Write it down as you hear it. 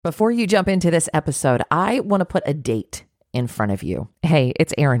Before you jump into this episode, I want to put a date in front of you. Hey,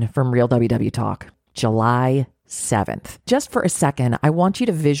 it's Erin from Real WW Talk, July 7th. Just for a second, I want you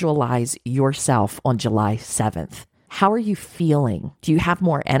to visualize yourself on July 7th. How are you feeling? Do you have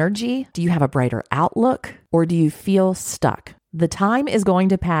more energy? Do you have a brighter outlook? Or do you feel stuck? The time is going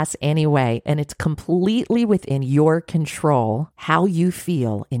to pass anyway, and it's completely within your control how you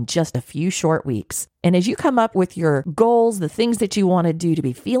feel in just a few short weeks. And as you come up with your goals, the things that you want to do to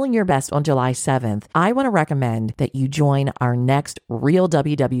be feeling your best on July 7th, I want to recommend that you join our next Real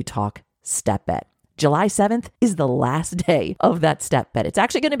WW Talk Step Bet. July 7th is the last day of that step bet. It's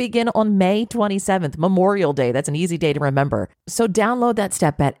actually going to begin on May 27th, Memorial Day. That's an easy day to remember. So download that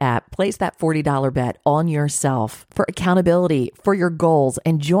step bet app, place that $40 bet on yourself for accountability, for your goals,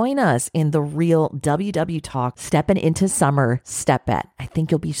 and join us in the Real WW Talk Stepping into Summer Step Bet. I think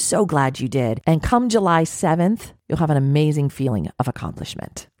you'll be so glad you did. And come July 7th, you'll have an amazing feeling of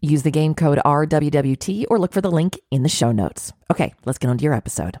accomplishment. Use the game code RWWT or look for the link in the show notes. Okay, let's get on to your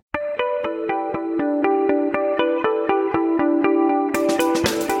episode.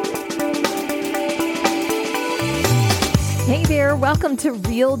 Hey there, welcome to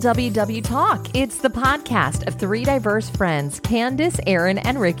Real WW Talk. It's the podcast of three diverse friends, Candace, Erin,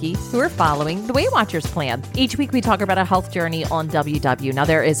 and Ricky, who are following the Weight Watchers plan. Each week we talk about a health journey on WW. Now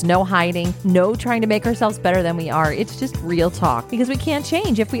there is no hiding, no trying to make ourselves better than we are. It's just real talk because we can't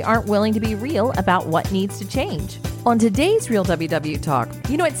change if we aren't willing to be real about what needs to change. On today's Real WW Talk,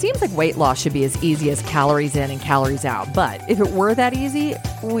 it seems like weight loss should be as easy as calories in and calories out. But if it were that easy,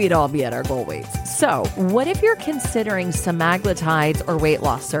 we'd all be at our goal weights. So what if you're considering semaglutides or weight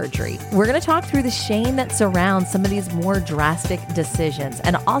loss surgery? We're going to talk through the shame that surrounds some of these more drastic decisions.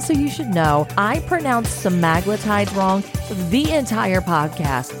 And also you should know, I pronounced semaglutides wrong the entire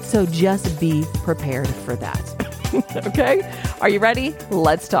podcast. So just be prepared for that. Okay? Are you ready?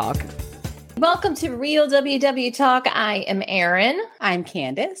 Let's talk. Welcome to Real WW Talk. I am Erin. I'm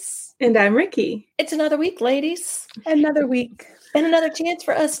Candace. And I'm Ricky. It's another week, ladies. Another week. And another chance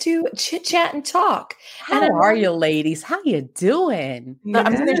for us to chit-chat and talk. How are you, ladies? How you doing? Yes.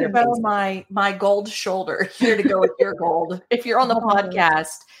 I'm thinking about my gold shoulder here to go with your gold. If you're on the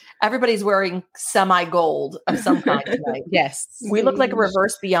podcast, everybody's wearing semi-gold of some kind tonight. Yes. We look like a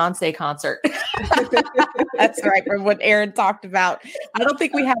reverse Beyonce concert. That's right. From what Erin talked about. I don't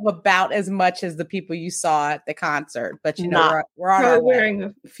think we have about as much as the people you saw at the concert, but we're on our way. Wearing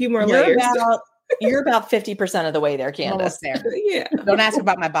a few more layers. You're about 50% of the way there, Candace. There. Yeah. Don't ask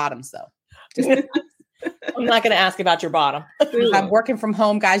about my bottoms, though. I'm not going to ask about your bottom. I'm working from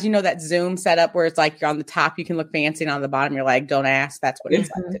home, guys. You know that Zoom setup where it's like you're on the top, you can look fancy, and on the bottom, you're like, don't ask. That's what it's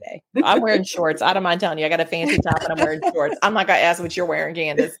like today. I'm wearing shorts. I don't mind telling you, I got a fancy top and I'm wearing shorts. I'm not going to ask what you're wearing,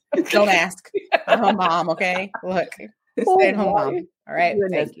 Candace. Don't ask. I'm a mom, okay? Look, stay at home mom. All right.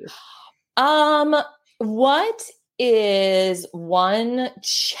 Thank you. What is one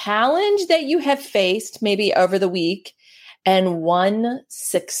challenge that you have faced maybe over the week and one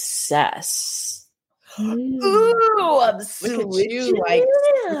success? Ooh, I'm switching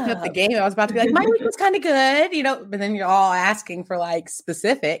up the game. I was about to be like, my week was kind of good, but then you're all asking for like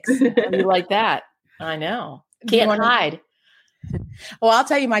specifics. You like that? I know. Can't hide. Well, I'll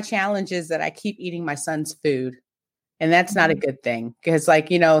tell you my challenge is that I keep eating my son's food. And that's not a good thing because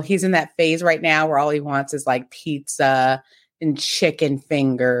he's in that phase right now where all he wants is like pizza and chicken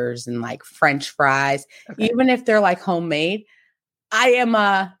fingers and like French fries. Okay. Even if they're like homemade, I am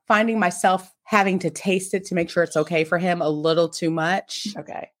finding myself having to taste it to make sure it's okay for him a little too much.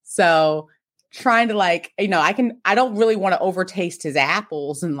 Okay. So trying to I don't really want to overtaste his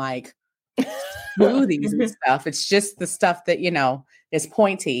apples and like smoothies and stuff. It's just the stuff that, is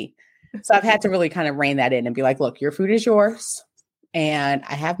pointy. So I've had to really kind of rein that in and be like, look, your food is yours and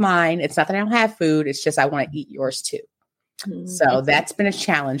I have mine. It's not that I don't have food. It's just I want to eat yours too. Mm-hmm. So that's been a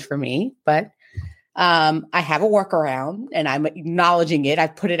challenge for me, but I have a workaround and I'm acknowledging it.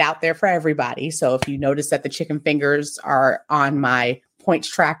 I've put it out there for everybody. So if you notice that the chicken fingers are on my points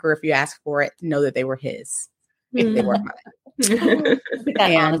tracker, if you ask for it, know that they were his. If they were mine.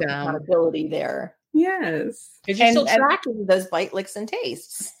 And accountability there. Yes. Because you're still tracking those bite licks and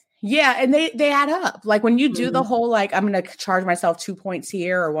tastes. Yeah. And they add up. Like when you do the whole, like, I'm going to charge myself 2 points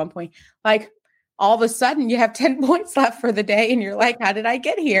here or 1 point, like all of a sudden you have 10 points left for the day. And you're like, how did I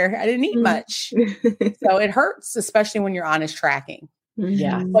get here? I didn't eat much. So it hurts, especially when you're honest tracking.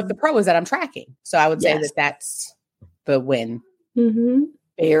 Yeah. But the pro is that I'm tracking. So I would say that that's the win. Mm-hmm.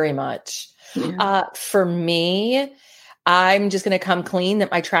 Very much. Yeah. For me, I'm just going to come clean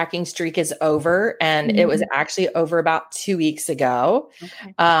that my tracking streak is over. And it was actually over about 2 weeks ago.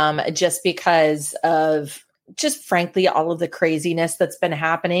 Okay. Just because of just frankly, all of the craziness that's been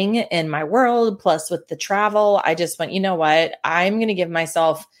happening in my world, plus with the travel, I just went, you know what? I'm going to give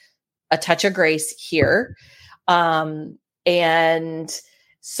myself a touch of grace here. And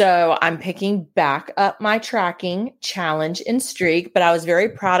so I'm picking back up my tracking challenge and streak, but I was very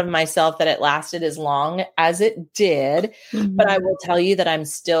proud of myself that it lasted as long as it did. Mhm. But I will tell you that I'm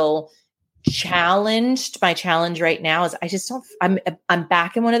still challenged. My challenge right now is I just don't, I'm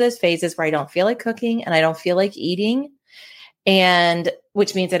back in one of those phases where I don't feel like cooking and I don't feel like eating. And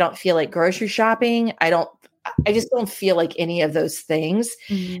which means I don't feel like grocery shopping. I just don't feel like any of those things.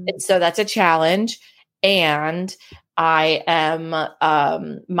 Mhm. And so that's a challenge. And I am,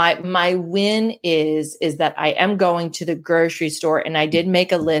 my win is that I am going to the grocery store, and I did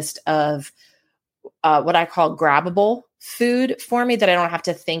make a list of what I call grabbable food for me that I don't have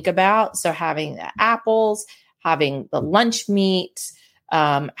to think about. So having the apples, having the lunch meat,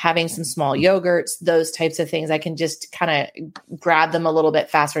 having some small yogurts, those types of things, I can just kind of grab them a little bit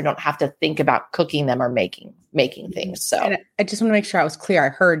faster. I don't have to think about cooking them or making things. So And I just want to make sure I was clear. I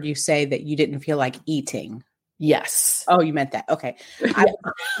heard you say that you didn't feel like eating. yes. Oh, you meant that. Okay.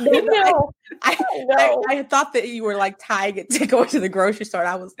 No. I thought that you were like tying it to go to the grocery store. And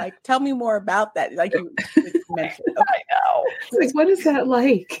I was like, tell me more about that. Like you mentioned. Okay. I know. Like, what is that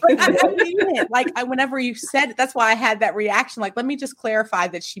like? But I mean it. Like whenever you said it, that's why I had that reaction. Like, let me just clarify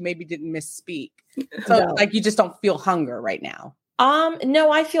that she maybe didn't misspeak. So No. like you just don't feel hunger right now.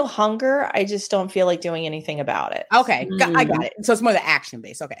 No, I feel hunger. I just don't feel like doing anything about it. Okay. I got it. So it's more the action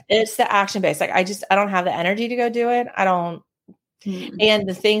base. Okay. It's the action based. Like I don't have the energy to go do it. I don't. Mhm. And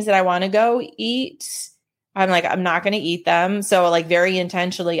the things that I want to go eat, I'm like, I'm not going to eat them. So like very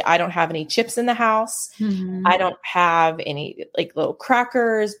intentionally, I don't have any chips in the house. Mhm. I don't have any like little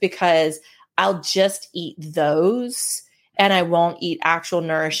crackers because I'll just eat those and I won't eat actual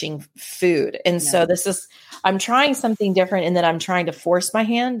nourishing food. And so I'm trying something different in that I'm trying to force my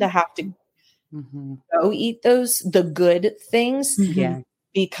hand to have to go eat the good things. Mhm. Yeah.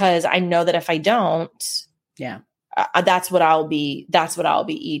 Because I know that if I don't, Yeah. that's what I'll be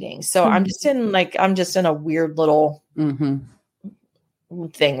eating. So I'm just in a weird little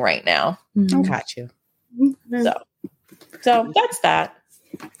thing right now. Mhm. Got you. Mhm. So that's that.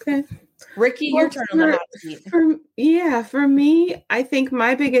 Okay. Ricky, your turn on the hot seat. For me, I think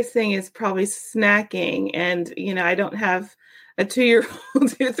my biggest thing is probably snacking. And, I don't have a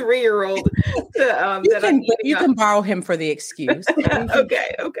 2-year-old, 3-year-old. You can borrow him for the excuse.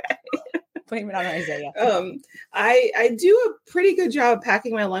 Okay. Blame it on Isaiah. I do a pretty good job of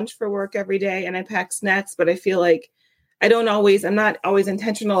packing my lunch for work every day, and I pack snacks, but I feel like I'm not always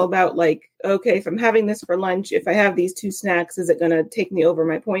intentional about like, okay, if I'm having this for lunch, if I have these 2 snacks, is it going to take me over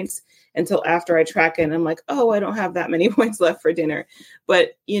my points until after I track it? And I'm like, oh, I don't have that many points left for dinner.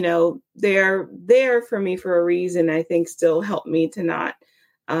 But, they're there for me for a reason. I think still help me to not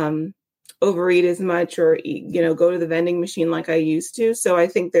overeat as much or eat, go to the vending machine like I used to. So I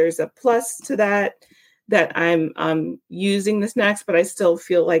think there's a plus to that I'm using the snacks, but I still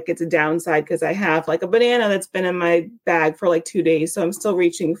feel like it's a downside because I have like a banana that's been in my bag for like 2 days. So I'm still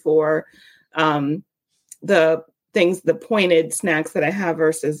reaching for the pointed snacks that I have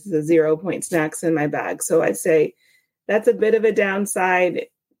versus the 0-point snacks in my bag. So I'd say that's a bit of a downside,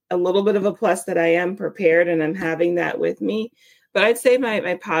 a little bit of a plus that I am prepared and I'm having that with me. But I'd say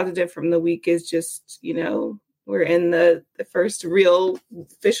my positive from the week is just, we're in the first real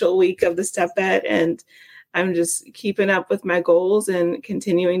official week of the step bet, and I'm just keeping up with my goals and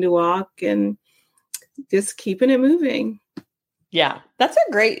continuing to walk and just keeping it moving. Yeah,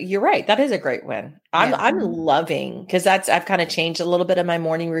 you're right. That is a great win. I'm loving because I've kind of changed a little bit of my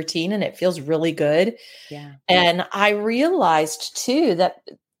morning routine and it feels really good. Yeah. And I realized too that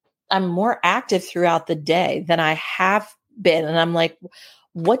I'm more active throughout the day than I have been. And I'm like,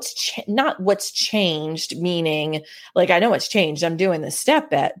 not what's changed, meaning like, I know what's changed. I'm doing the step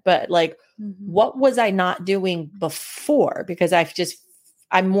bet, but like, what was I not doing before? Because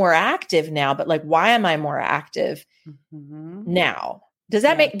I'm more active now, but like, why am I more active now? Does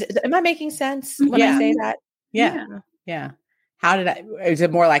that am I making sense when I say that? Yeah. Is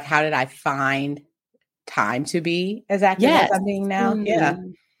it more like, how did I find time to be as active as I'm being now?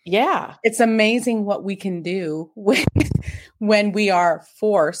 Yeah. It's amazing what we can do when we are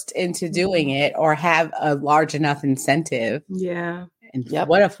forced into doing it or have a large enough incentive. Yeah. And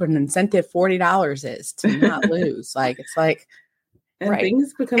what if an incentive $40 is to not lose? Like, it's like, And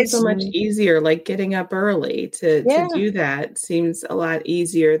things become so much easier, like getting up early to do that seems a lot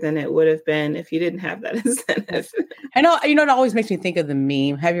easier than it would have been if you didn't have that incentive. I know, it always makes me think of the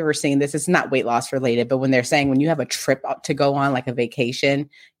meme. Have you ever seen this? It's not weight loss related, but when they're saying when you have a trip to go on, like a vacation,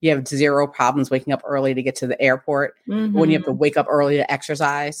 you have zero problems waking up early to get to the airport. Mm-hmm. When you have to wake up early to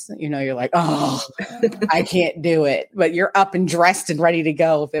exercise, you're like, oh, I can't do it. But you're up and dressed and ready to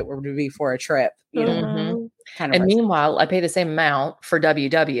go if it were to be for a trip. Mm-hmm. And meanwhile, I pay the same amount for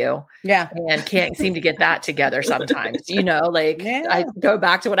WW. Yeah. And can't seem to get that together sometimes. I go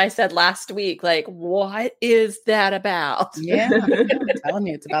back to what I said last week. Like, what is that about? Yeah. I'm telling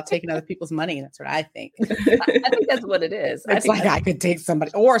you, it's about taking other people's money. That's what I think. I think that's what it is. It's like I could take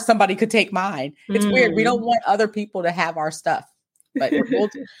somebody or somebody could take mine. It's weird. We don't want other people to have our stuff. But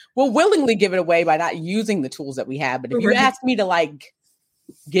we'll willingly give it away by not using the tools that we have. But if you ask me to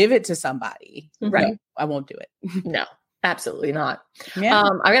give it to somebody, right? No, I won't do it. No, absolutely not. Yeah.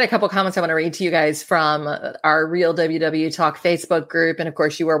 I got a couple comments I want to read to you guys from our Real WW Talk Facebook group. And of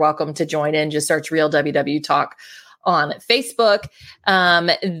course, you are welcome to join in. Just search Real WW Talk on Facebook.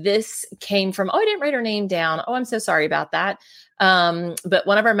 This came from, I didn't write her name down. Oh, I'm so sorry about that. But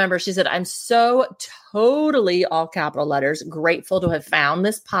one of our members, she said, I'm so totally, all capital letters, grateful to have found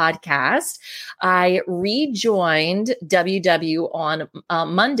this podcast. I rejoined WW on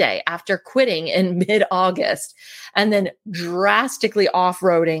Monday after quitting in mid-August and then drastically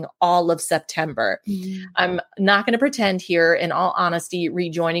off-roading all of September. Mm-hmm. I'm not going to pretend here, in all honesty,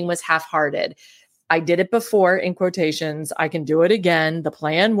 rejoining was half-hearted. I did it before, in quotations. I can do it again. The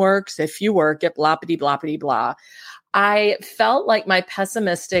plan works. If you work it, bloppity, bloppity, blah. I felt like my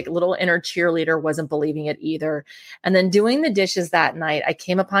pessimistic little inner cheerleader wasn't believing it either. And then doing the dishes that night, I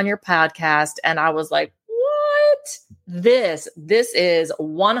came upon your podcast and I was like, what? This is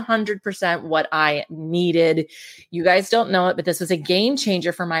 100% what I needed. You guys don't know it, but this was a game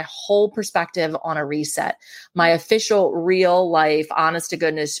changer for my whole perspective on a reset. My official real life, honest to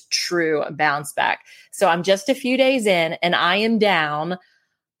goodness, true bounce back. So I'm just a few days in and I am down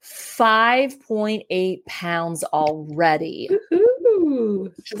 5.8 pounds already.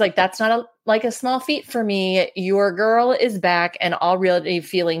 Ooh. She's like, that's not a small feat for me. Your girl is back and already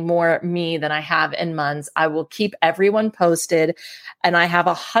feeling more me than I have in months. I will keep everyone posted. And I have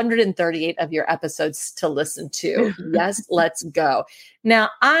 138 of your episodes to listen to. Yes, let's go. Now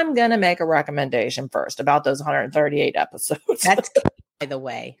I'm going to make a recommendation first about those 138 episodes. That's Kate, by the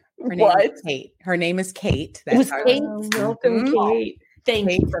way. Her name is Kate. Her name is Kate. That's Kate. Welcome, Kate.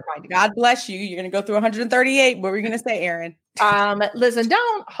 Thank you for finding. God bless you. You're going to go through 138. What were you going to say, Erin? Listen,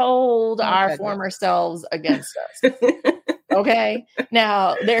 don't hold our former selves against us. Okay.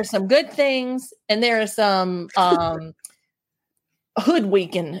 Now there's some good things and there are some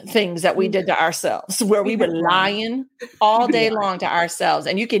hoodwinking things that we did to ourselves where we were lying all day long to ourselves.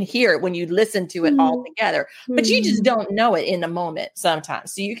 And you can hear it when you listen to it all together, but you just don't know it in the moment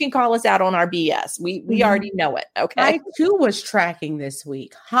sometimes. So you can call us out on our BS. We already know it. Okay. I too was tracking this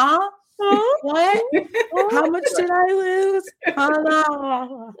week. Huh? What? How much did I lose?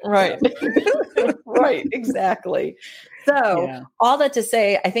 Right. Right. Exactly. So all that to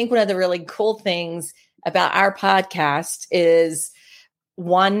say, I think one of the really cool things about our podcast is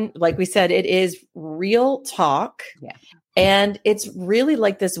one, like we said, it is real talk. Yeah. And it's really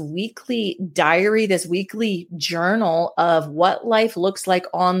like this weekly diary, this weekly journal of what life looks like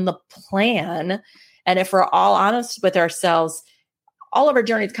on the plan. And if we're all honest with ourselves, all of our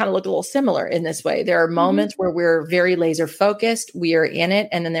journeys kind of look a little similar in this way. There are moments where we're very laser focused. We are in it.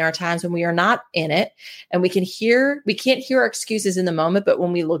 And then there are times when we are not in it and we can't hear our excuses in the moment. But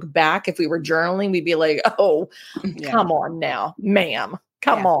when we look back, if we were journaling, we'd be like, oh, come on now, ma'am,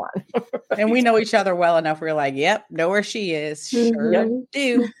 come on. And we know each other well enough. We're like, yep, know where she is. Sure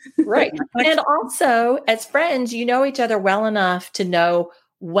do. Right. And also as friends, you know each other well enough to know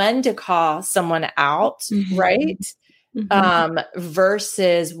when to call someone out. Right.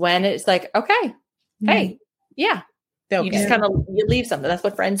 Versus when it's like, okay, hey, you just kind of, you leave something. That's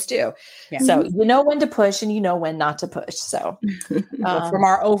what friends do. Yeah. So you know when to push and you know when not to push. So from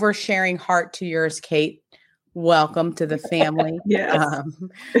our oversharing heart to yours, Kate, welcome to the family.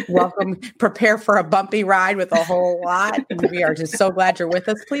 Welcome. Prepare for a bumpy ride with a whole lot. We are just so glad you're with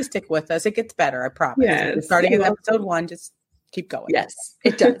us. Please stick with us. It gets better. I promise. Yes. Starting in episode 1, just keep going. Yes,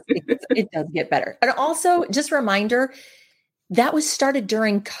 it does. It does get better. And also, just a reminder, that was started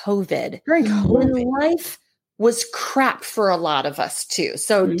during COVID. When life was crap for a lot of us too.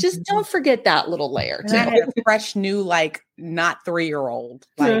 So just don't forget that little layer too. And I had a fresh new, like, not 3-year-old.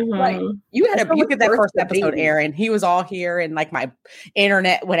 Like, You had you look at that birth first the episode, baby. Aaron. He was all here, and like my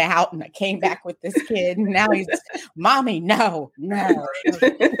internet went out, and I came back with this kid. And now he's, mommy, no. Now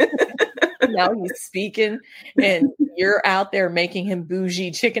he's speaking, and you're out there making him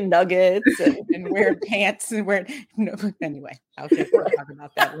bougie chicken nuggets and wearing pants and wearing. No, anyway, I'll talk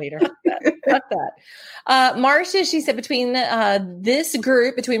about that later. Got that. Marcia, she said between this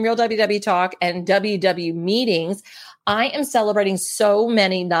group, between Real WW Talk and WW Meetings, I am celebrating so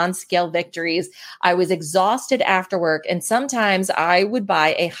many non-scale victories. I was exhausted after work, and sometimes I would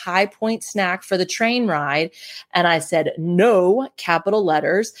buy a high point snack for the train ride. And I said, no, capital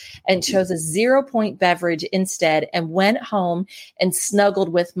letters, and chose a 0 point beverage instead, and went home and snuggled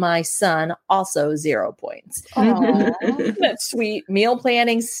with my son, also 0 points. That's sweet. Meal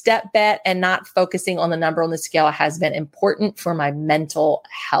planning, step bet, and not focusing on the number on the scale has been important for my mental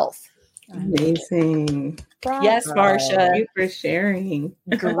health. Amazing. Bravo. Yes, Marcia. Thank you for sharing.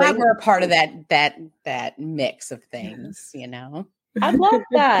 Glad we're a part of that mix of things, you know. I love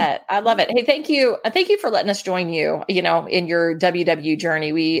that. I love it. Hey, thank you. Thank you for letting us join you, you know, in your WW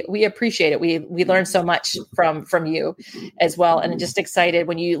journey. We appreciate it. We learned so much from you as well. And just excited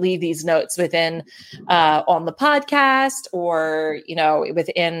when you leave these notes within on the podcast or, you know,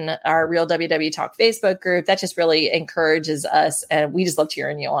 within our Real WW Talk Facebook group. That just really encourages us. And we just love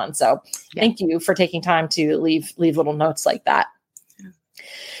cheering you on. So thank you for taking time to leave little notes like that.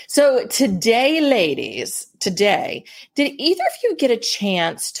 So today, ladies, did either of you get a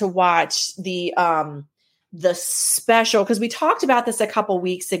chance to watch the special? Because we talked about this a couple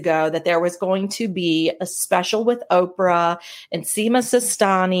weeks ago, that there was going to be a special with Oprah and Seema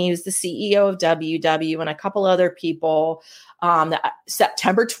Sistani, who's the CEO of WW, and a couple other people.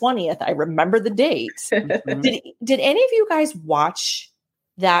 September 20th, I remember the date. Did any of you guys watch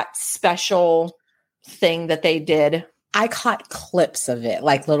that special thing that they did? I caught clips of it,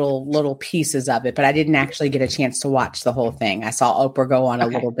 like little pieces of it, but I didn't actually get a chance to watch the whole thing. I saw Oprah go on a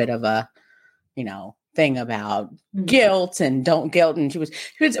little bit of a, you know, thing about guilt and don't guilt. And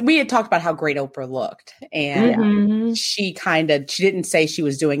we had talked about how great Oprah looked, and she didn't say she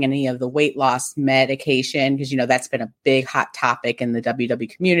was doing any of the weight loss medication, because, you know, that's been a big hot topic in the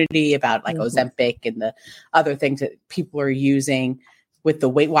WW community about like Ozempic and the other things that people are using with the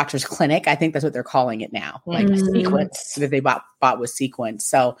Weight Watchers Clinic. I think that's what they're calling it now. Like Sequence, that they bought with Sequence.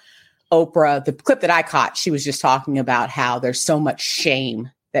 So Oprah, the clip that I caught, she was just talking about how there's so much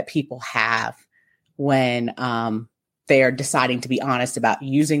shame that people have when they are deciding to be honest about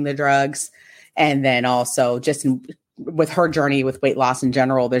using the drugs. And then also just with her journey with weight loss in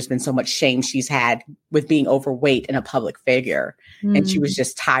general, there's been so much shame she's had with being overweight and a public figure. And she was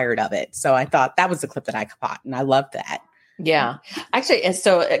just tired of it. So I thought that was the clip that I caught, and I loved that. Yeah, actually. And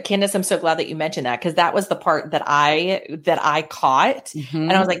so Candace, I'm so glad that you mentioned that, because that was the part that I caught.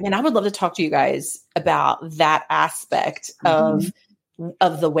 And I was like, man, I would love to talk to you guys about that aspect of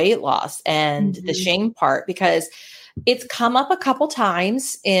the weight loss and the shame part, because it's come up a couple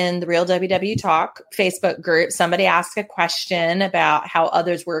times in the Real WW Talk Facebook group. Somebody asked a question about how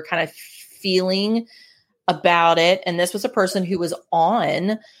others were kind of feeling about it. And this was a person who was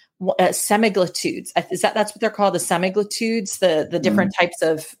on Semaglutides. That's what they're called, the Semaglutides, the different types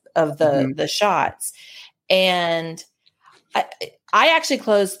of the shots. And I actually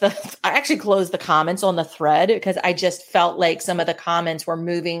closed the comments on the thread, because I just felt like some of the comments were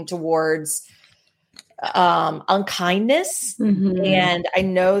moving towards unkindness. And I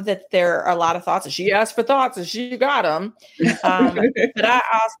know that there are a lot of thoughts, and she asked for thoughts and she got them. But I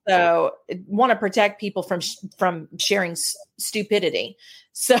also want to protect people from sharing stupidity.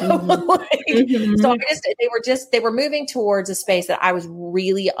 So, they were moving towards a space that I was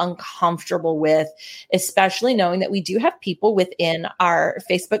really uncomfortable with, especially knowing that we do have people within our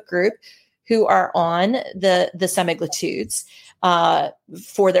Facebook group who are on the Semaglutides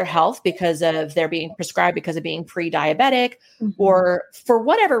for their health, because of they're being prescribed because of being pre-diabetic, or for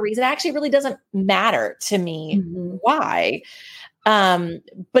whatever reason. It actually really doesn't matter to me why.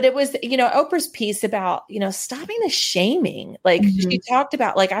 But it was, you know, Oprah's piece about, you know, stopping the shaming. Like she talked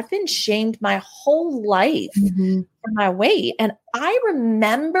about, like, I've been shamed my whole life for my weight. And I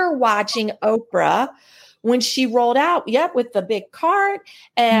remember watching Oprah when she rolled out, with the big cart,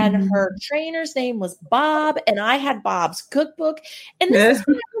 and her trainer's name was Bob, and I had Bob's cookbook. And this is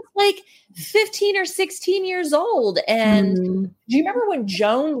when I was like 15 or 16 years old. And do you remember when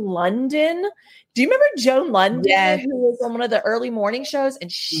Joan London Do you remember Joan London, Yes. who was on one of the early morning shows, and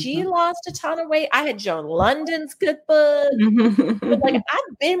she lost a ton of weight? I had Joan London's cookbook. But like,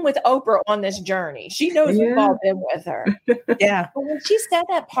 I've been with Oprah on this journey. She knows we've all been with her. Yeah. But when she said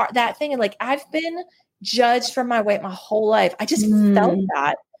that thing, and like, I've been judged for my weight my whole life. I just felt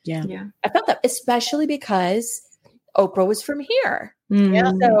that. Yeah. I felt that, especially because Oprah was from here.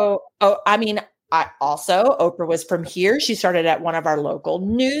 Yeah. So, Oprah was from here. She started at one of our local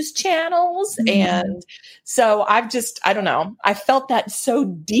news channels. And so I don't know. I felt that so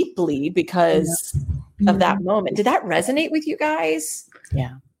deeply because of that moment. Did that resonate with you guys?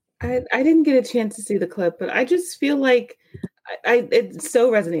 Yeah. I didn't get a chance to see the clip, but I just feel like it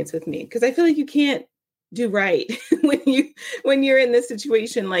so resonates with me because I feel like you can't do right when you're in this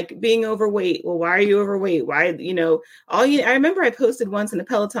situation, like being overweight. Well, why are you overweight? Why, I remember I posted once in a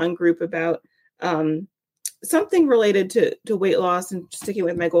Peloton group about something related to weight loss and sticking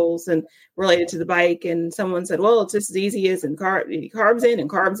with my goals and related to the bike. And someone said, well, it's just as easy as carbs in and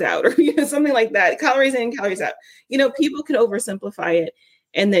carbs out, or something like that. Calories in, calories out. People can oversimplify it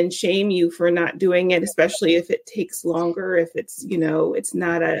and then shame you for not doing it, especially if it takes longer, if it's, it's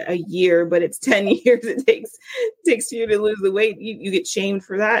not a year, but it's 10 years it takes you to lose the weight. You get shamed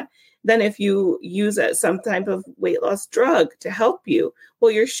for that. Then if you use some type of weight loss drug to help you,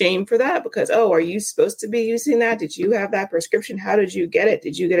 well, you're shamed for that because, are you supposed to be using that? Did you have that prescription? How did you get it?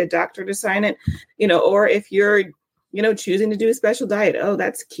 Did you get a doctor to sign it? Or if you're, choosing to do a special diet,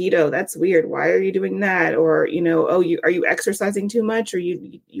 that's keto. That's weird. Why are you doing that? Or, are you exercising too much? Or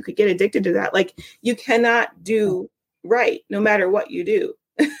you could get addicted to that. Like you cannot do right no matter what you do.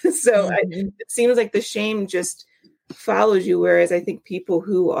 So it seems like the shame just follows you. Whereas I think people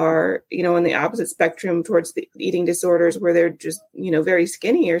who are, on the opposite spectrum towards the eating disorders where they're just, very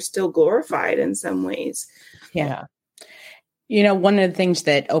skinny are still glorified in some ways. Yeah. One of the things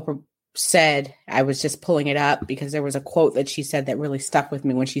that Oprah said, I was just pulling it up because there was a quote that she said that really stuck with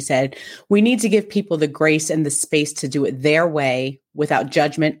me when she said, we need to give people the grace and the space to do it their way without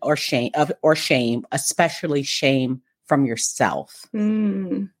judgment or shame, especially shame from yourself.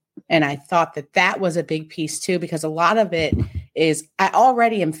 And I thought that was a big piece too, because a lot of it is I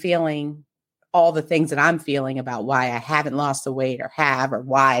already am feeling all the things that I'm feeling about why I haven't lost the weight or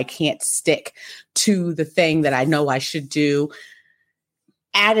why I can't stick to the thing that I know I should do.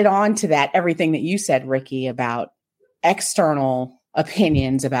 Added on to that, everything that you said, Ricky, about external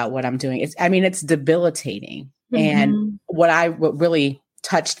opinions about what I'm doing. It's debilitating. And what really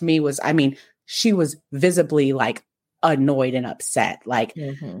touched me was, she was visibly like annoyed and upset. Like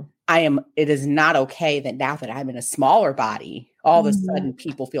it is not okay that now that I'm in a smaller body, all of a sudden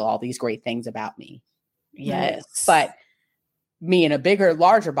people feel all these great things about me. Yes. But me in a bigger,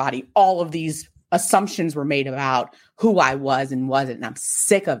 larger body, all of these assumptions were made about who I was and wasn't. And I'm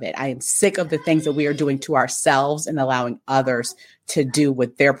sick of it. I am sick of the things that we are doing to ourselves and allowing others to do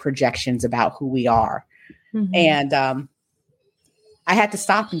with their projections about who we are. And I had to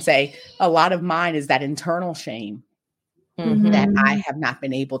stop and say, a lot of mine is that internal shame that I have not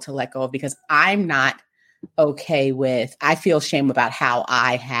been able to let go of because I'm not okay with, I feel shame about how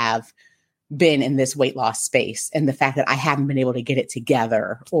I have been in this weight loss space and the fact that I haven't been able to get it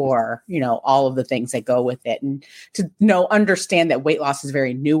together or, all of the things that go with it. And to understand that weight loss is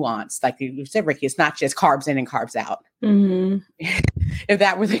very nuanced. Like you said, Ricky, it's not just carbs in and carbs out. If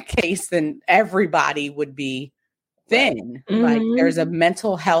that were the case, then everybody would be thin. Like there's a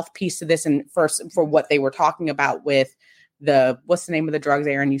mental health piece to this. And first for what they were talking about with what's the name of the drugs,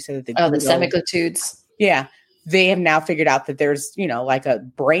 Aaron? You said that the Semaglutides. Yeah. They have now figured out that there's, like a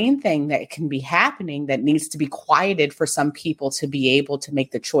brain thing that can be happening that needs to be quieted for some people to be able to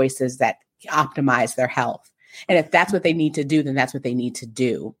make the choices that optimize their health. And if that's what they need to do, then that's what they need to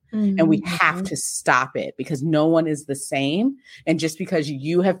do. And we have to stop it because no one is the same. And just because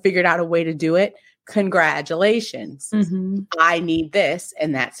you have figured out a way to do it, congratulations. I need this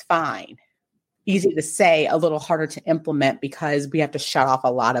and that's fine. Easy to say, a little harder to implement because we have to shut off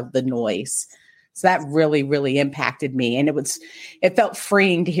a lot of the noise. So that really, really impacted me. And it felt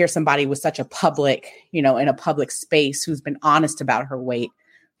freeing to hear somebody with such a public, in a public space who's been honest about her weight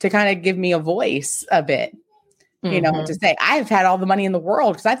to kind of give me a voice a bit, to say, I've had all the money in the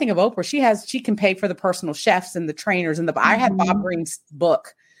world. Cause I think of Oprah, she can pay for the personal chefs and the trainers and I had Bob Ring's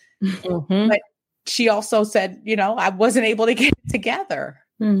book, but she also said, I wasn't able to get it together.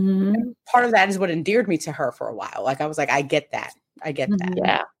 And part of that is what endeared me to her for a while. Like, I was like, I get that.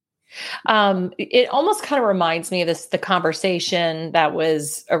 Yeah. It almost kind of reminds me of the conversation that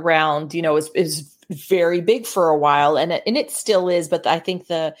was around, is very big for a while and it still is, but I think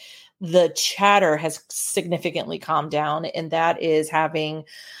the chatter has significantly calmed down, and that is having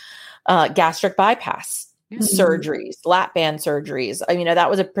gastric bypass surgeries, lap band surgeries. I mean, that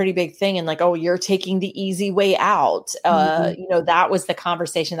was a pretty big thing. And like, oh, you're taking the easy way out. That was the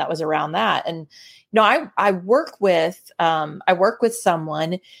conversation that was around that. And, I work with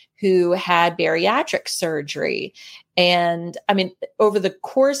someone who had bariatric surgery. And I mean, over the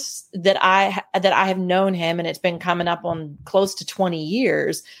course that I have known him, and it's been coming up on close to 20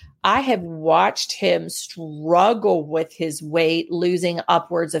 years, I have watched him struggle with his weight, losing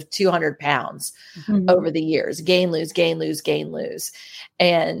upwards of 200 pounds over the years, gain, lose, gain, lose, gain, lose.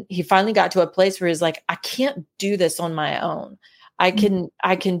 And he finally got to a place where he's like, I can't do this on my own. I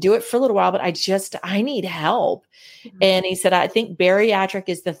can do it for a little while, but I need help. And he said, I think bariatric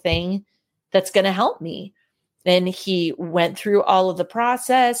is the thing that's going to help me. And he went through all of the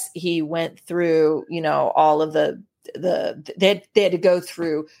process. He went through, all of they had to go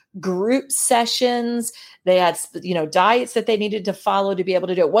through group sessions. They had, diets that they needed to follow to be able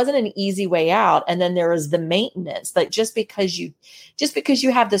to do it. It wasn't an easy way out. And then there was the maintenance. Like just because you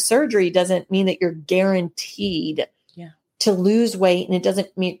have the surgery doesn't mean that you're guaranteed to lose weight. And it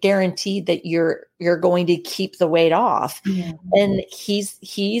doesn't mean guaranteed that you're going to keep the weight off. Yeah. And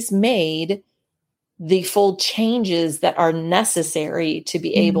he's made the full changes that are necessary to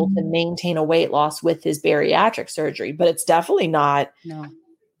be able to maintain a weight loss with his bariatric surgery. But it's definitely not,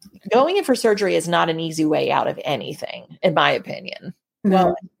 going in for surgery is not an easy way out of anything, in my opinion.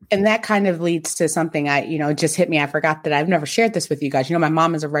 Well, and that kind of leads to something it just hit me. I forgot that I've never shared this with you guys. My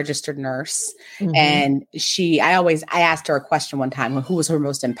mom is a registered nurse, and I asked her a question one time, who was her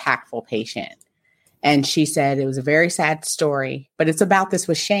most impactful patient? And she said it was a very sad story, but it's about this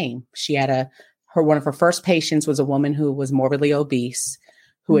with shame. She had one of her first patients was a woman who was morbidly obese,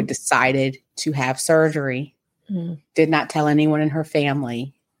 who had decided to have surgery, did not tell anyone in her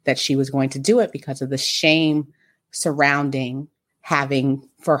family that she was going to do it because of the shame surrounding having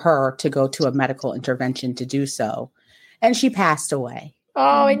for her to go to a medical intervention to do so. And she passed away.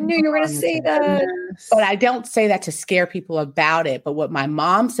 Oh, I knew you were going to say that. But I don't say that to scare people about it. But what my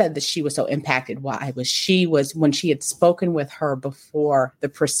mom said that she was so impacted by was when she had spoken with her before the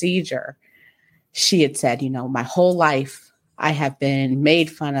procedure, she had said, my whole life I have been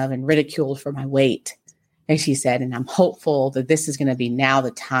made fun of and ridiculed for my weight. And she said, and I'm hopeful that this is going to be now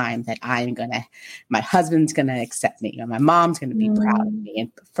the time that my husband's going to accept me. My mom's going to be proud of me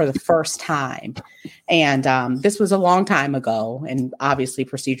and for the first time. And this was a long time ago. And obviously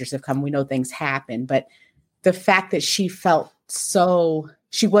procedures have come. We know things happen. But the fact that she felt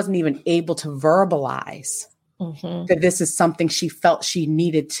she wasn't even able to verbalize that this is something she felt she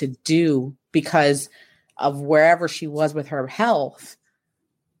needed to do because of wherever she was with her health.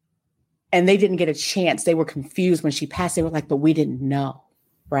 And they didn't get a chance. They were confused when she passed. They were like, but we didn't know,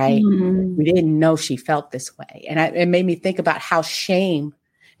 right? We didn't know she felt this way. And it made me think about how shame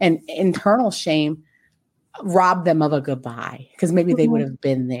and internal shame robbed them of a goodbye, because maybe they would have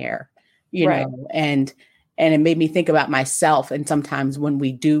been there, you know, and it made me think about myself. And sometimes when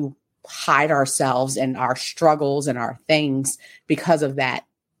we do hide ourselves and our struggles and our things because of that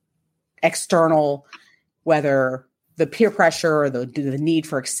external, whether the peer pressure or the need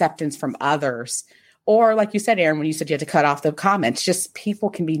for acceptance from others, or like you said, Erin, when you said you had to cut off the comments, just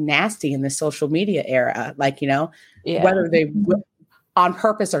people can be nasty in the social media era, whether they on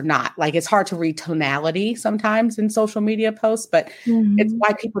purpose or not. Like it's hard to read tonality sometimes in social media posts, but it's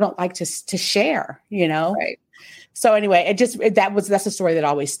why people don't like to share, Right. So anyway, that's a story that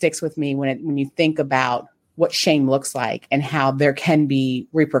always sticks with me when you think about what shame looks like and how there can be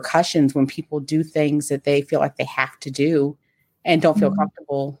repercussions when people do things that they feel like they have to do and don't feel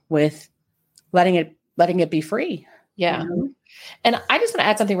comfortable with letting it be free. Yeah. And I just want to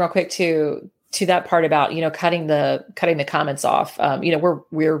add something real quick to that part about, cutting the comments off.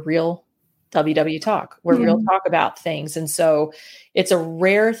 We're real WW talk. We're real talk about things. And so it's a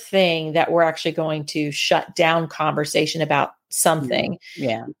rare thing that we're actually going to shut down conversation about something.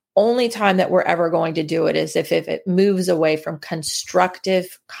 Yeah. Only time that we're ever going to do it is if it moves away from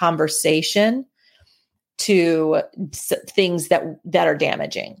constructive conversation to things that are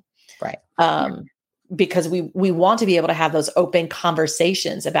damaging. Right. Because we want to be able to have those open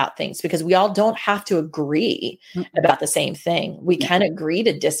conversations about things, because we all don't have to agree about the same thing. We can agree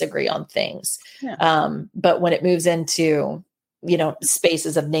to disagree on things. Yeah. But when it moves into,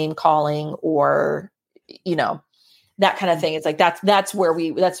 spaces of name calling or, that kind of thing, it's like,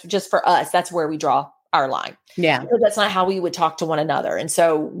 that's just for us. That's where we draw our line. Yeah. Because that's not how we would talk to one another. And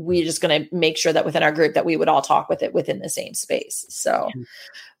so we're just going to make sure that within our group that we would all talk within the same space. So,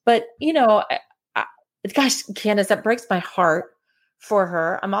 but gosh, Candace, that breaks my heart for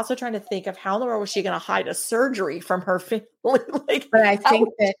her. I'm also trying to think of how in the world was she going to hide a surgery from her family? Like, but I think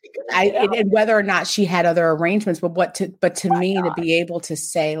that and whether or not she had other arrangements, but to me, to be able to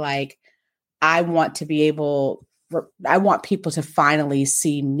say, like, I want people to finally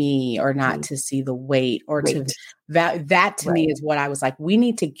see me, or not to see the weight, or to that to me is what I was like, we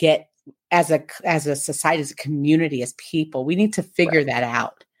need to get as a society, as a community, as people, we need to figure that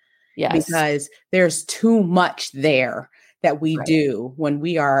out. Yes. Because there's too much there that we do when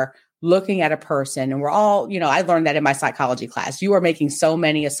we are looking at a person, and we're all, I learned that in my psychology class. You are making so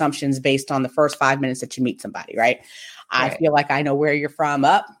many assumptions based on the first 5 minutes that you meet somebody, right? I feel like I know where you're from.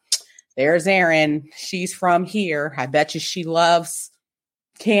 There's Erin. She's from here. I bet you she loves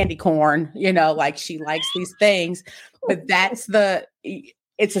candy corn, like she likes these things, but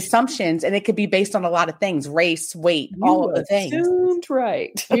it's assumptions, and it could be based on a lot of things, race, weight, all of the things. Assumed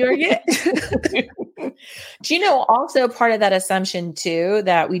right. Do you know also part of that assumption too,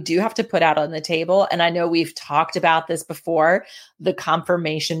 that we do have to put out on the table? And I know we've talked about this before, the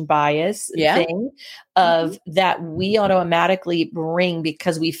confirmation bias thing of that we automatically bring,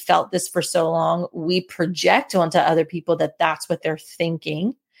 because we felt this for so long, we project onto other people that that's what they're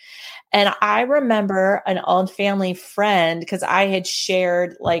thinking. And I remember an old family friend, because I had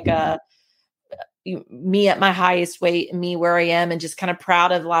shared like me at my highest weight and me where I am, and just kind of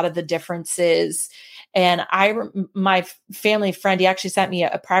proud of a lot of the differences. And my family friend, he actually sent me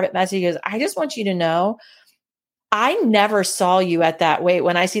a private message. He goes, I just want you to know, I never saw you at that weight.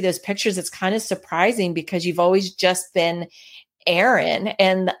 When I see those pictures, it's kind of surprising, because you've always just been Erin,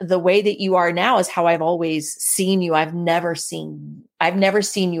 and the way that you are now is how I've always seen you. I've never seen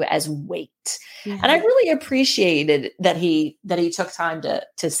you as weight. And I really appreciated that he took time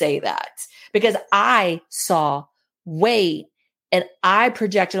to say that, because I saw weight and I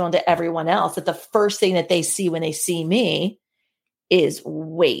projected onto everyone else that the first thing that they see when they see me is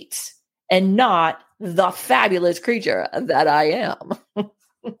weight, and not the fabulous creature that I am.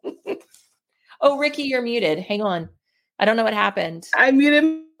 Oh, Ricky, you're muted. Hang on. I don't know what happened. I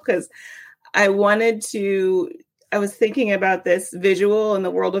muted because I was thinking about this visual in the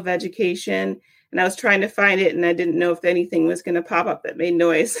world of education, and I was trying to find it, and I didn't know if anything was going to pop up that made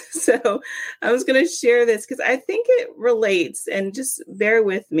noise. So I was going to share this because I think it relates, and just bear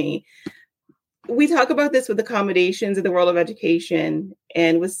with me. We talk about this with accommodations in the world of education,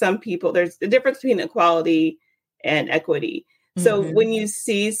 and with some people, there's the difference between equality and equity. So when you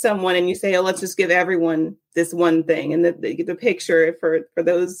see someone and you say, oh, let's just give everyone this one thing. And the picture for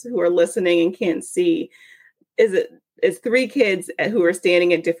those who are listening and can't see is 3 kids who are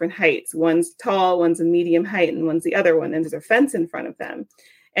standing at different heights. One's tall, one's a medium height, and one's the other one. And there's a fence in front of them.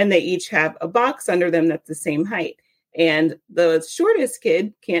 And they each have a box under them that's the same height. And the shortest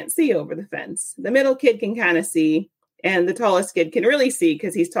kid can't see over the fence. The middle kid can kind of see. And the tallest kid can really see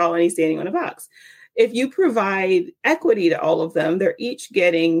because he's tall and he's standing on a box. If you provide equity to all of them, they're each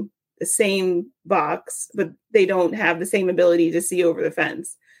getting the same box, but they don't have the same ability to see over the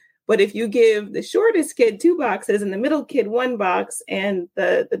fence. But if you give the shortest kid 2 boxes and the middle kid 1 box, and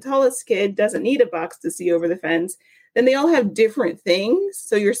the tallest kid doesn't need a box to see over the fence, then they all have different things.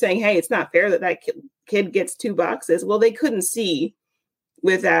 So you're saying, hey, it's not fair that kid gets 2 boxes. Well, they couldn't see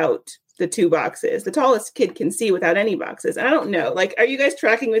without the 2 boxes. The tallest kid can see without any boxes. And I don't know, like, are you guys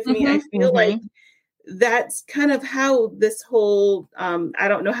tracking with me? I feel like that's kind of how this whole, I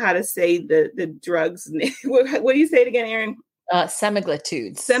don't know how to say the drugs. What do you say it again, Erin?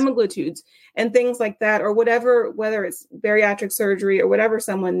 Semaglutides and things like that, or whatever, whether it's bariatric surgery or whatever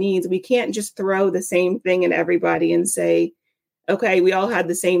someone needs. We can't just throw the same thing at everybody and say, okay, we all had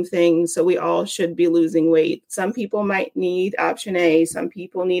the same thing, so we all should be losing weight. Some people might need option A. Some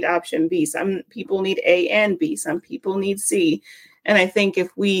people need option B. Some people need A and B. Some people need C. And I think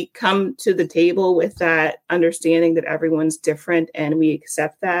if we come to the table with that understanding that everyone's different and we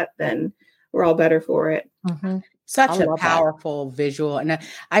accept that, then we're all better for it. Such a powerful visual. And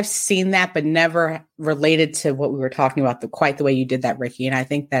I've seen that, but never related to what we were talking about quite the way you did that, Ricky. And I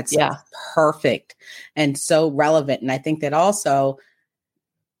think that's perfect and so relevant. And I think that also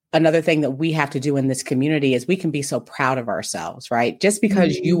another thing that we have to do in this community is we can be so proud of ourselves, right? Just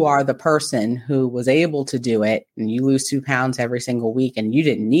because you are the person who was able to do it and you lose 2 pounds every single week and you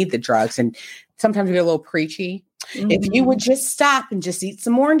didn't need the drugs. And sometimes we get a little preachy. If you would just stop and just eat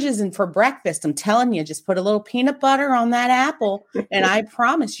some oranges and for breakfast, I'm telling you, just put a little peanut butter on that apple and I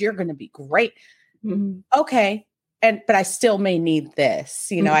promise you're going to be great. Okay. But I still may need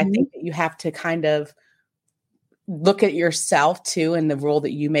this. I think that you have to kind of look at yourself too, and the role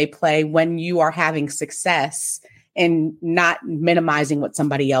that you may play when you are having success and not minimizing what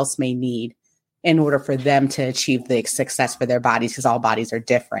somebody else may need in order for them to achieve the success for their bodies, because all bodies are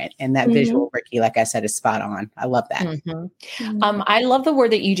different. And that visual, Ricky, like I said, is spot on. I love that. I love the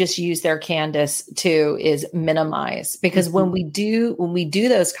word that you just used there, Candace, too, is minimize, because when we do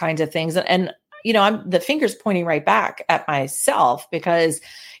those kinds of things, and I'm the fingers pointing right back at myself, because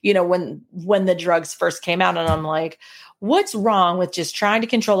when the drugs first came out, and I'm like, what's wrong with just trying to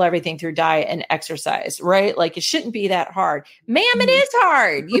control everything through diet and exercise, right? Like, it shouldn't be that hard. Ma'am, it is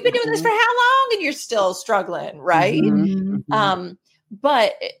hard. You've been doing this for how long and you're still struggling, right?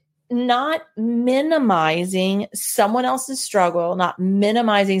 But not minimizing someone else's struggle, not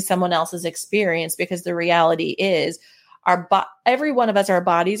minimizing someone else's experience, because the reality is every one of us, our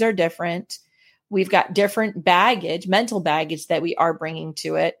bodies are different. We've got different baggage, mental baggage that we are bringing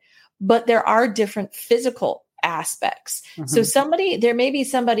to it, but there are different physical aspects. So there may be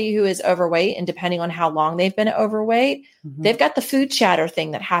somebody who is overweight, and depending on how long they've been overweight, they've got the food chatter thing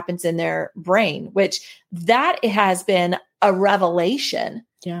that happens in their brain, which that has been a revelation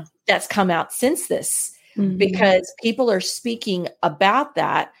that's come out since this, because people are speaking about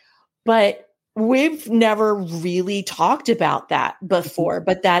that, but we've never really talked about that before.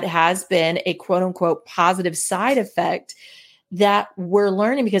 But that has been a quote unquote positive side effect that we're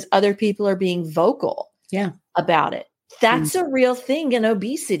learning, because other people are being vocal about it. That's a real thing in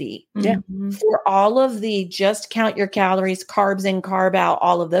obesity. For all of the just count your calories, carbs in, carb out,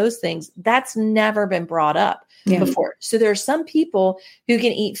 all of those things, that's never been brought up before. So there are some people who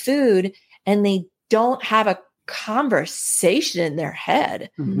can eat food and they don't have a conversation in their head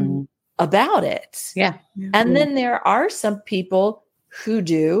about it. And then there are some people who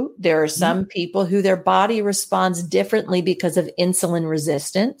do. There are some people who their body responds differently because of insulin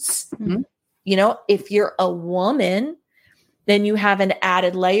resistance. If you're a woman, then you have an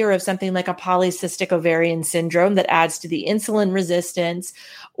added layer of something like a polycystic ovarian syndrome that adds to the insulin resistance,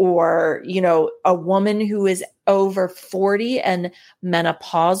 or, a woman who is over 40 and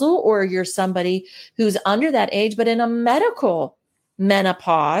menopausal, or you're somebody who's under that age, but in a medical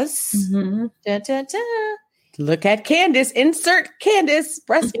menopause. Look at Candace, insert Candace,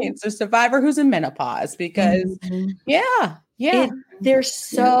 breast cancer survivor who's in menopause, because there's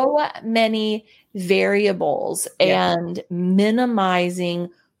so many variables, and minimizing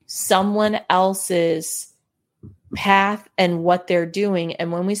someone else's path and what they're doing.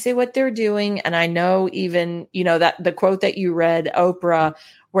 And when we say what they're doing, and I know even, that the quote that you read, Oprah,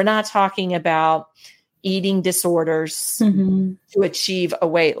 we're not talking about eating disorders to achieve a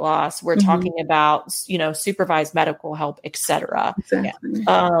weight loss. We're talking about, supervised medical help, et cetera. Exactly.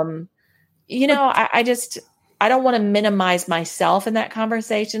 I don't want to minimize myself in that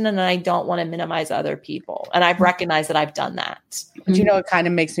conversation, and I don't want to minimize other people. And I've recognized that I've done that. But it kind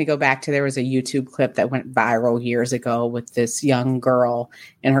of makes me go back to, there was a YouTube clip that went viral years ago with this young girl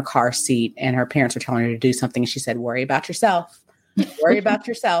in her car seat, and her parents were telling her to do something. And she said, worry about yourself. Worry about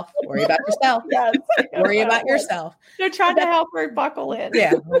yourself. Worry about yourself. Worry about yourself. They're trying to help her buckle in.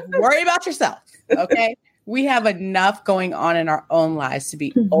 Worry about yourself. Okay. We have enough going on in our own lives to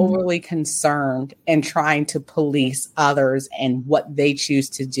be overly concerned and trying to police others and what they choose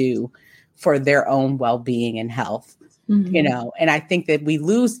to do for their own well-being and health. And I think that we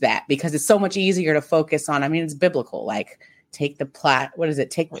lose that, because it's so much easier to focus on, it's biblical, like take the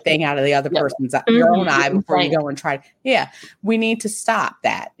take the thing out of the other person's your own eye before you go and try. We need to stop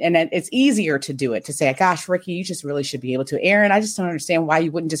that. And it's easier to do it, to say, gosh, Ricky, you just really should be able to. Aaron, I just don't understand why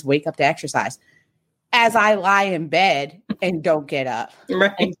you wouldn't just wake up to exercise. As I lie in bed and don't get up.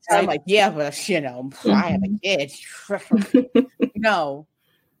 Right. And I'm like, but I have a kid. No,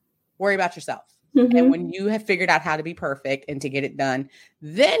 worry about yourself. And when you have figured out how to be perfect and to get it done,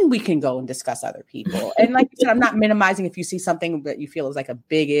 then we can go and discuss other people. And like you said, I'm not minimizing if you see something that you feel is like a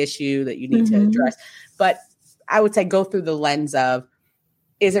big issue that you need to address. But I would say go through the lens of,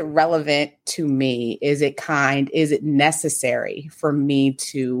 is it relevant to me? Is it kind? Is it necessary for me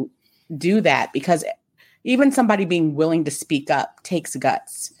to do that? Because even somebody being willing to speak up takes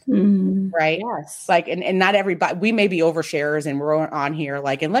guts, right? Yes. Like, and not everybody, we may be oversharers and we're on here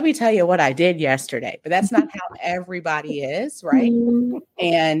like, and let me tell you what I did yesterday, but that's not how everybody is, right?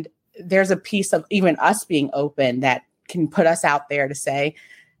 And there's a piece of even us being open that can put us out there to say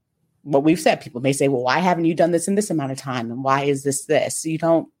what we've said. People may say, well, why haven't you done this in this amount of time? And why is this? You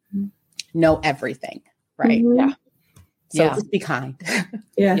don't know everything, right? So just be kind.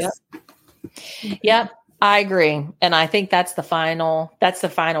 Yep. I agree. And I think that's the final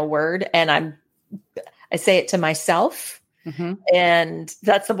word. And I say it to myself. And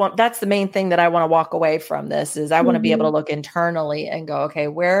that's the main thing that I want to walk away from this is I want to be able to look internally and go, okay,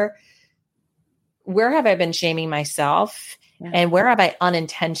 where have I been shaming myself? And where have I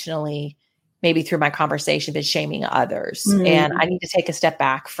unintentionally maybe through my conversation, been shaming others. And I need to take a step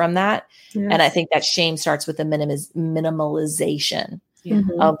back from that. Yes. And I think that shame starts with the minimalization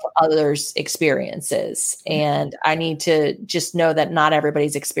Mm-hmm. of others' experiences. And I need to just know that not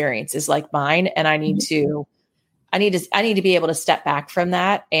everybody's experience is like mine. And I need to be able to step back from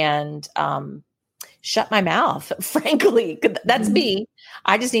that and shut my mouth, frankly. That's me.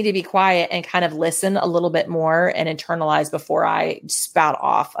 I just need to be quiet and kind of listen a little bit more and internalize before I spout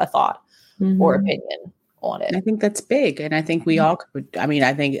off a thought or opinion on it. I think that's big. And I think we all could, I mean,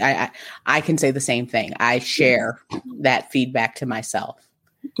 I think I can say the same thing. I share that feedback to myself,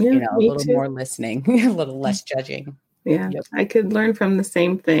 Yeah, you know, a me little too. more listening, a little less judging. Yeah, Yep. I could learn from the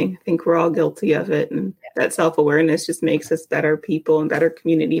same thing. I think we're all guilty of it. And that self-awareness just makes us better people and better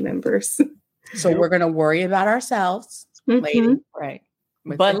community members. So we're going to worry about ourselves, ladies. Right.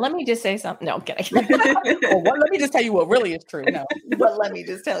 With But it. let me just say something. No, I'm kidding. Let me just tell you what really is true. No. But let me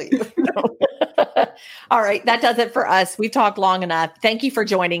just tell you. All right. That does it for us. We've talked long enough. Thank you for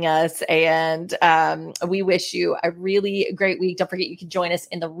joining us. And we wish you a really great week. Don't forget, you can join us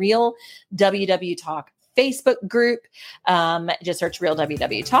in the Real WW Talk Facebook group. Just search Real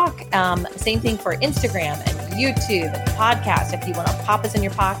WW Talk. Same thing for Instagram and YouTube and podcast. If you want to pop us in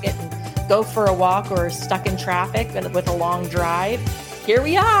your pocket and go for a walk or stuck in traffic with a long drive, here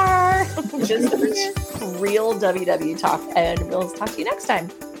we are. Just search Real WW Talk, and we'll talk to you next time.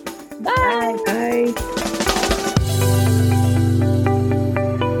 Bye. Bye.